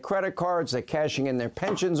on their credit cards, they're cashing in their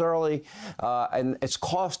pensions early, and it's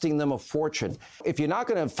costing them a fortune. If you're not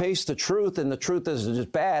going to face the truth and the truth is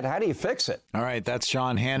just bad, how do you fix it? All right, that's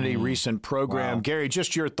Sean Hannity, recent program. Wow. Gary,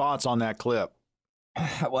 just your thoughts on that clip.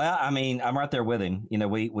 Well, I mean, I'm right there with him. You know,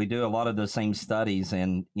 we do a lot of the same studies,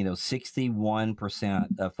 and,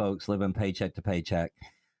 61% of folks living paycheck to paycheck.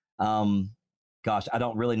 Gosh, I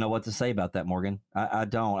don't really know what to say about that, Morgan. I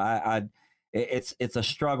don't. It's a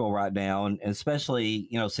struggle right now, and especially,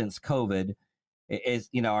 since COVID,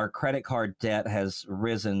 our credit card debt has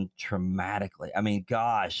risen dramatically. I mean,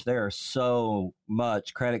 gosh, there's so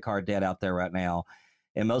much credit card debt out there right now.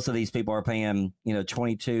 And most of these people are paying,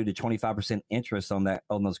 22 to 25% interest on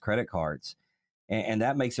those credit cards. And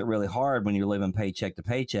that makes it really hard when you're living paycheck to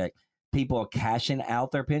paycheck. People are cashing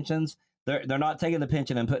out their pensions. They're not taking the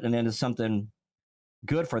pension and putting it into something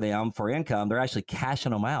good for them for income. They're actually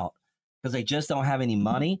cashing them out because they just don't have any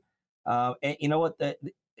money. And you know what?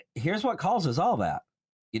 Here's what causes all that.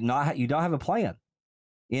 You don't have a plan.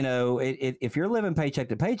 If you're living paycheck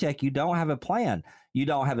to paycheck, you don't have a plan. You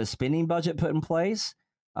don't have a spending budget put in place.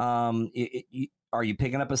 Are you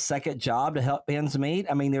picking up a second job to help ends meet?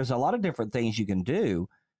 I mean, there's a lot of different things you can do.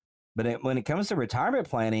 But when it comes to retirement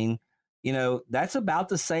planning, that's about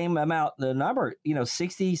the same amount, the number,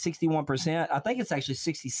 60, 61%. I think it's actually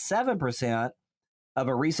 67% of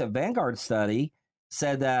a recent Vanguard study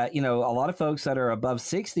said that, a lot of folks that are above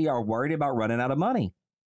 60 are worried about running out of money.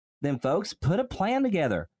 Then folks, put a plan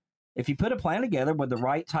together. If you put a plan together with the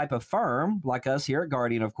right type of firm, like us here at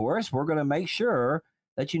Guardian, of course, we're going to make sure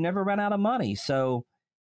that you never run out of money. So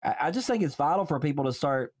I just think it's vital for people to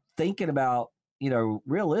start thinking about,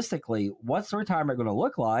 realistically, what's retirement going to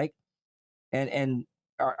look like? And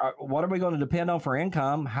what are we going to depend on for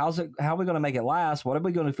income? How are we going to make it last? What are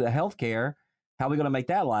we going to do for the health care? How are we going to make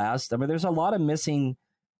that last? I mean, there's a lot of missing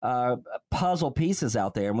puzzle pieces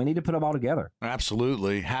out there, and we need to put them all together.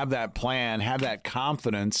 Absolutely. Have that plan, have that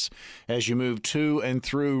confidence as you move to and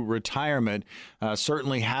through retirement.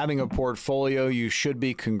 Certainly having a portfolio, you should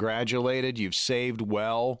be congratulated. You've saved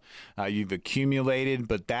well, you've accumulated,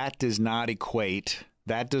 but that does not equate.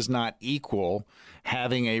 That does not equal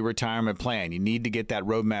having a retirement plan. You need to get that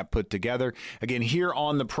roadmap put together. Again, here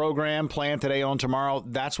on the program, Plan Today, Own Tomorrow,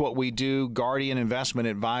 that's what we do. Guardian Investment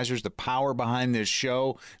Advisors, the power behind this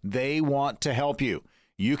show, they want to help you.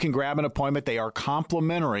 You can grab an appointment. They are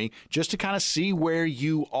complimentary just to kind of see where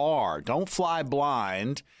you are. Don't fly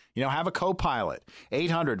blind. You know, have a co-pilot,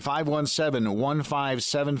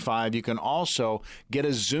 800-517-1575. You can also get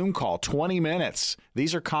a Zoom call, 20 minutes.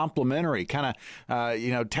 These are complimentary. Kind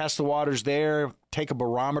of, test the waters there. Take a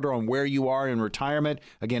barometer on where you are in retirement.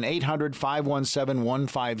 Again,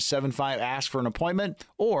 800-517-1575. Ask for an appointment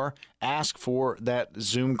or ask for that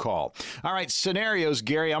Zoom call. All right, scenarios,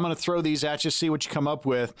 Gary. I'm going to throw these at you, see what you come up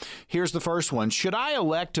with. Here's the first one. Should I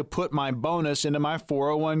elect to put my bonus into my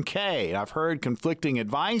 401k? I've heard conflicting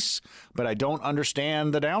advice, but I don't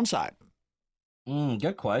understand the downside.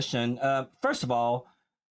 Good question. First of all,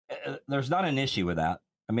 there's not an issue with that.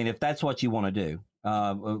 I mean, if that's what you want to do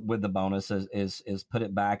with the bonus is put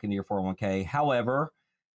it back into your 401k. However,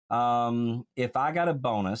 if I got a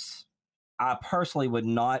bonus, I personally would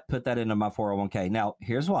not put that into my 401k. Now,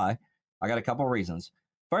 here's why. I got a couple of reasons.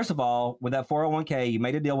 First of all, with that 401k, you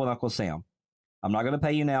made a deal with Uncle Sam. I'm not going to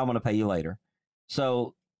pay you now. I'm going to pay you later.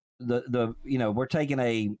 So we're taking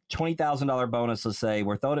a $20,000 bonus. Let's say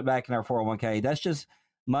we're throwing it back in our 401k. That's just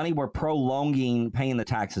money we're prolonging paying the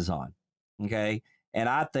taxes on. Okay. And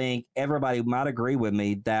I think everybody might agree with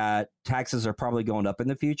me that taxes are probably going up in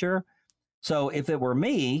the future. So if it were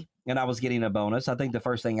me and I was getting a bonus, I think the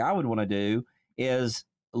first thing I would want to do is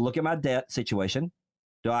look at my debt situation.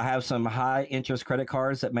 Do I have some high interest credit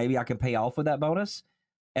cards that maybe I can pay off with that bonus?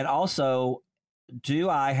 And also, do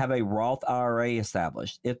I have a Roth IRA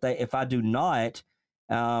established? If I do not,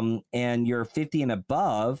 and you're 50 and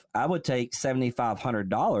above, I would take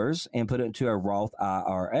 $7,500 and put it into a Roth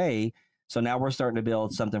IRA. So now we're starting to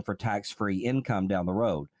build something for tax-free income down the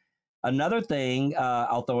road. Another thing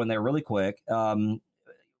I'll throw in there really quick,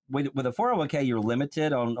 with a 401k, you're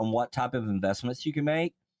limited on what type of investments you can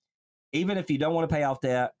make. Even if you don't want to pay off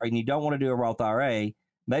debt or you don't want to do a Roth IRA,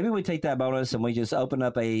 maybe we take that bonus and we just open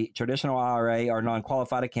up a traditional IRA or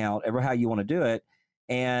non-qualified account, ever how you want to do it,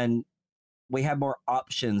 and we have more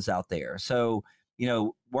options out there. So,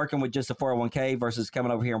 working with just a 401k versus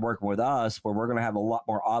coming over here and working with us, where we're going to have a lot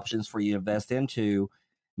more options for you to invest into,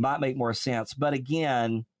 might make more sense. But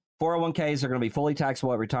again, 401ks are going to be fully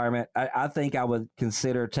taxable at retirement. I think I would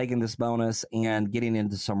consider taking this bonus and getting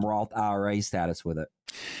into some Roth IRA status with it.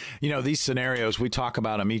 These scenarios, we talk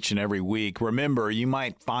about them each and every week. Remember, you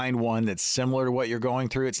might find one that's similar to what you're going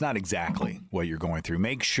through. It's not exactly what you're going through.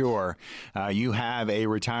 Make sure you have a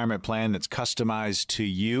retirement plan that's customized to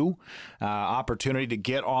you. Opportunity to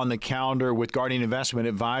get on the calendar with Guardian Investment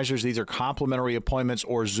Advisors. These are complimentary appointments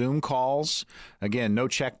or Zoom calls. Again, no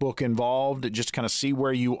checkbook involved. Just kind of see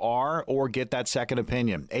where you are or get that second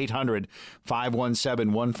opinion.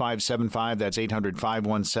 800-517-1575. That's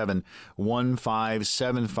 800-517-1575.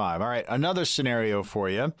 All right, another scenario for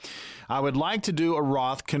you. I would like to do a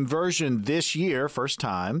Roth conversion this year, first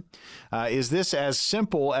time. Is this as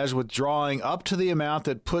simple as withdrawing up to the amount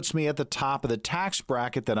that puts me at the top of the tax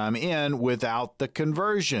bracket that I'm in without the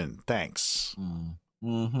conversion? Thanks.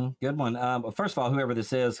 Good one. First of all, whoever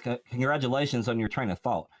this is, congratulations on your train of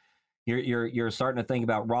thought. You're starting to think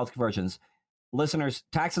about Roth conversions. Listeners,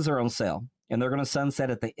 taxes are on sale, and they're going to sunset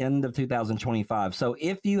at the end of 2025. So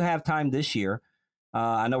if you have time this year,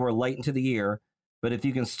 I know we're late into the year, but if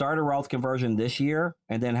you can start a Roth conversion this year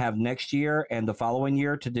and then have next year and the following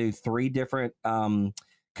year to do 3 different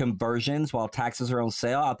conversions while taxes are on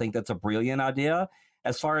sale, I think that's a brilliant idea.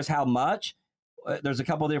 As far as how much, there's a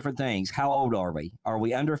couple of different things. How old are we? Are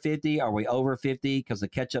we under 50? Are we over 50? Because the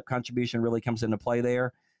catch-up contribution really comes into play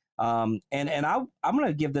there. And I'm going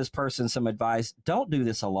to give this person some advice. Don't do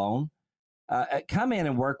this alone. Come in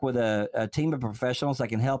and work with a team of professionals that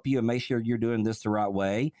can help you and make sure you're doing this the right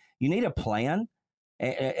way. You need a plan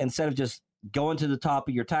instead of just going to the top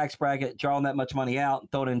of your tax bracket, drawing that much money out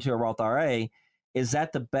and throw it into a Roth IRA. Is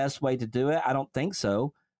that the best way to do it? I don't think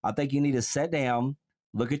so. I think you need to sit down,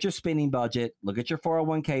 look at your spending budget, look at your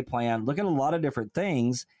 401k plan, look at a lot of different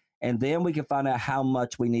things, and then we can find out how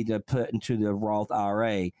much we need to put into the Roth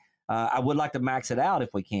IRA. I would like to max it out if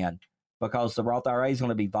we can, because the Roth IRA is going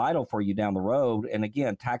to be vital for you down the road. And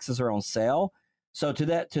again, taxes are on sale. So to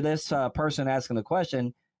this person asking the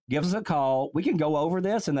question, give us a call. We can go over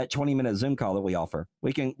this in that 20-minute Zoom call that we offer.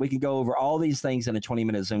 We can go over all these things in a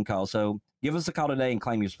 20-minute Zoom call. So give us a call today and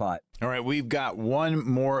claim your spot. All right, we've got one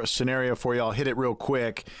more scenario for you. I'll hit it real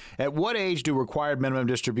quick. At what age do required minimum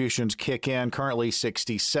distributions kick in? Currently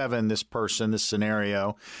 67, this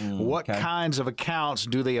scenario. What kinds of accounts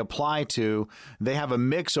do they apply to? They have a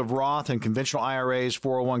mix of Roth and conventional IRAs,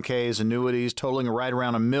 401ks, annuities, totaling right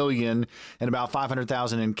around $1 million and about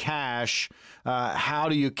 $500,000 in cash. How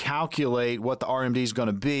do you calculate what the RMD is going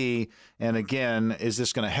to be? And again, is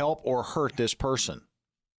this going to help or hurt this person?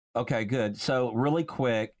 Okay, good. So really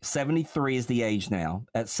quick, 73 is the age now.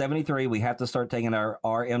 At 73, we have to start taking our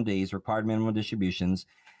RMDs, required minimum distributions,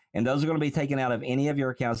 and those are going to be taken out of any of your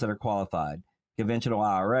accounts that are qualified. Conventional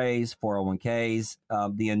IRAs, 401ks,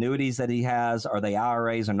 the annuities that he has, are they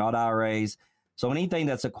IRAs or not IRAs? So anything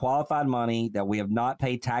that's a qualified money that we have not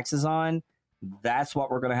paid taxes on, that's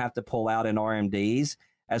what we're going to have to pull out in RMDs.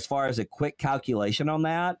 As far as a quick calculation on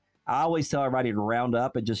that, I always tell everybody to round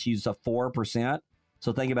up and just use a 4%.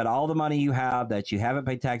 So think about all the money you have that you haven't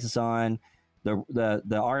paid taxes on. The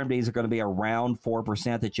RMDs are going to be around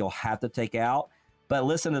 4% that you'll have to take out. But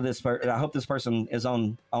listen to this. I hope this person is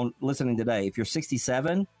on listening today. If you're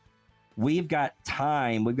 67, we've got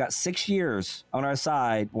time. We've got 6 years on our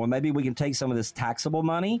side where maybe we can take some of this taxable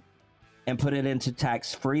money and put it into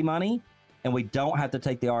tax-free money, and we don't have to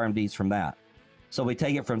take the RMDs from that. So we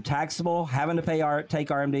take it from taxable, having to take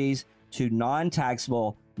RMDs, to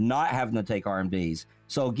non-taxable, not having to take RMDs.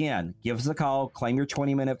 So again, give us a call, claim your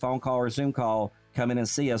 20-minute phone call or Zoom call, come in and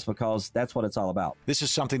see us, because that's what it's all about. This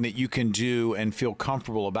is something that you can do and feel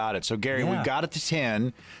comfortable about it. So Gary, we've got it to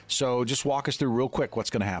 10. So just walk us through real quick what's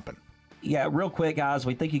going to happen. Yeah, real quick, guys.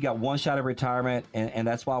 We think you got one shot at retirement, and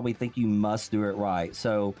that's why we think you must do it right.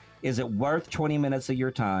 So is it worth 20 minutes of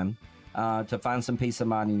your time to find some peace of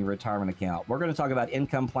mind in your retirement account? We're going to talk about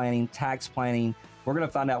income planning, tax planning. We're going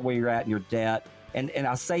to find out where you're at in your debt. And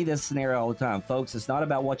I say this scenario all the time, folks, it's not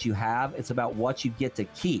about what you have, it's about what you get to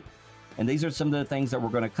keep. And these are some of the things that we're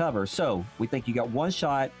going to cover. So we think you got one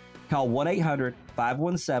shot. Call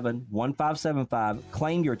 1-800-517-1575.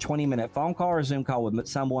 Claim your 20-minute phone call or Zoom call with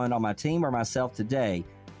someone on my team or myself today.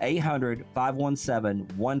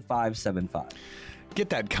 800-517-1575.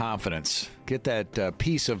 Get that confidence, get that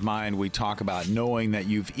peace of mind we talk about, knowing that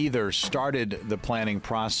you've either started the planning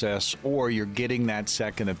process or you're getting that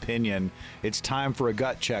second opinion. It's time for a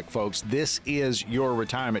gut check, folks. This is your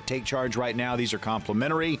retirement. Take charge right now. These are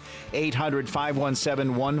complimentary.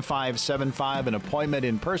 800-517-1575. An appointment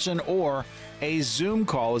in person or a Zoom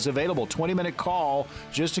call is available. 20-minute call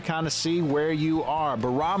just to kind of see where you are.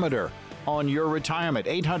 Barometer on your retirement.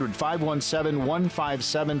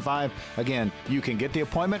 800-517-1575. Again, you can get the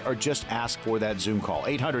appointment or just ask for that Zoom call.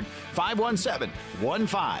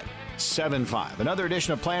 800-517-1575. Another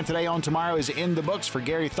edition of Plan Today, Own Tomorrow is in the books. For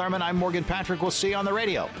Gary Thurman, I'm Morgan Patrick. We'll see you on the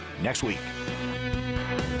radio next week.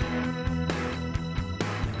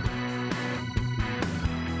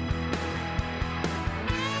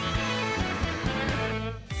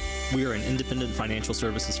 We are an independent financial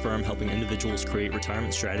services firm helping individuals create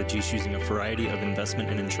retirement strategies using a variety of investment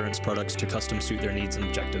and insurance products to custom suit their needs and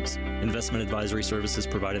objectives. Investment advisory services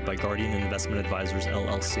provided by Guardian Investment Advisors,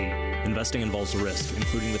 LLC. Investing involves risk,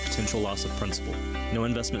 including the potential loss of principal. No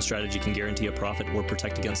investment strategy can guarantee a profit or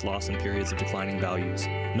protect against loss in periods of declining values.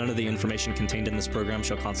 None of the information contained in this program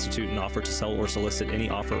shall constitute an offer to sell or solicit any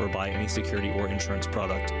offer or buy any security or insurance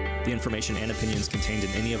product. The information and opinions contained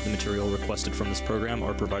in any of the material requested from this program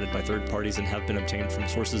are provided by third parties and have been obtained from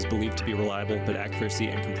sources believed to be reliable, but accuracy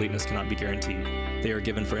and completeness cannot be guaranteed. They are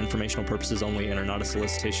given for informational purposes only and are not a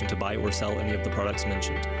solicitation to buy or sell any of the products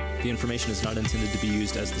mentioned. The information is not intended to be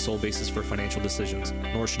used as the sole basis for financial decisions,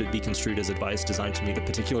 nor should it be construed as advice designed to meet the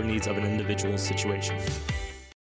particular needs of an individual's situation.